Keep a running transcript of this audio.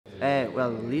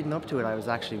Well, leading up to it, I was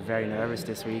actually very nervous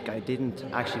this week. I didn't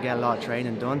actually get a lot of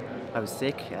training done. I was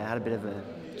sick. I had a bit of a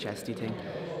chesty thing,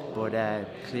 but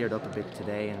cleared up a bit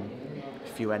today, and a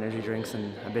few energy drinks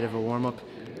and a bit of a warm-up.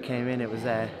 Came in. It was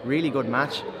a really good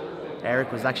match.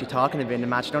 Eric was actually talking a bit in the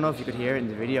match. I don't know if you could hear it in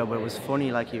the video, but it was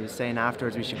funny. Like, he was saying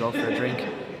afterwards we should go for a drink.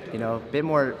 You know, a bit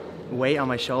more weight on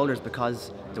my shoulders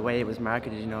because the way it was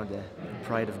marketed, you know, the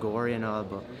pride of Gorey and all.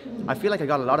 But I feel like I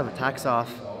got a lot of attacks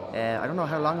off. I don't know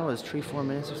how long it was, 3-4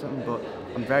 minutes or something, but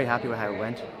I'm very happy with how it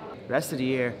went. The rest of the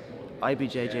year,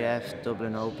 IBJJF,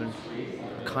 Dublin Open.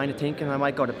 Kind of thinking I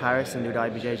might go to Paris and do the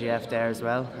IBJJF there as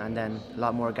well, and then a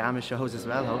lot more GAMA shows as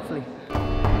well, hopefully.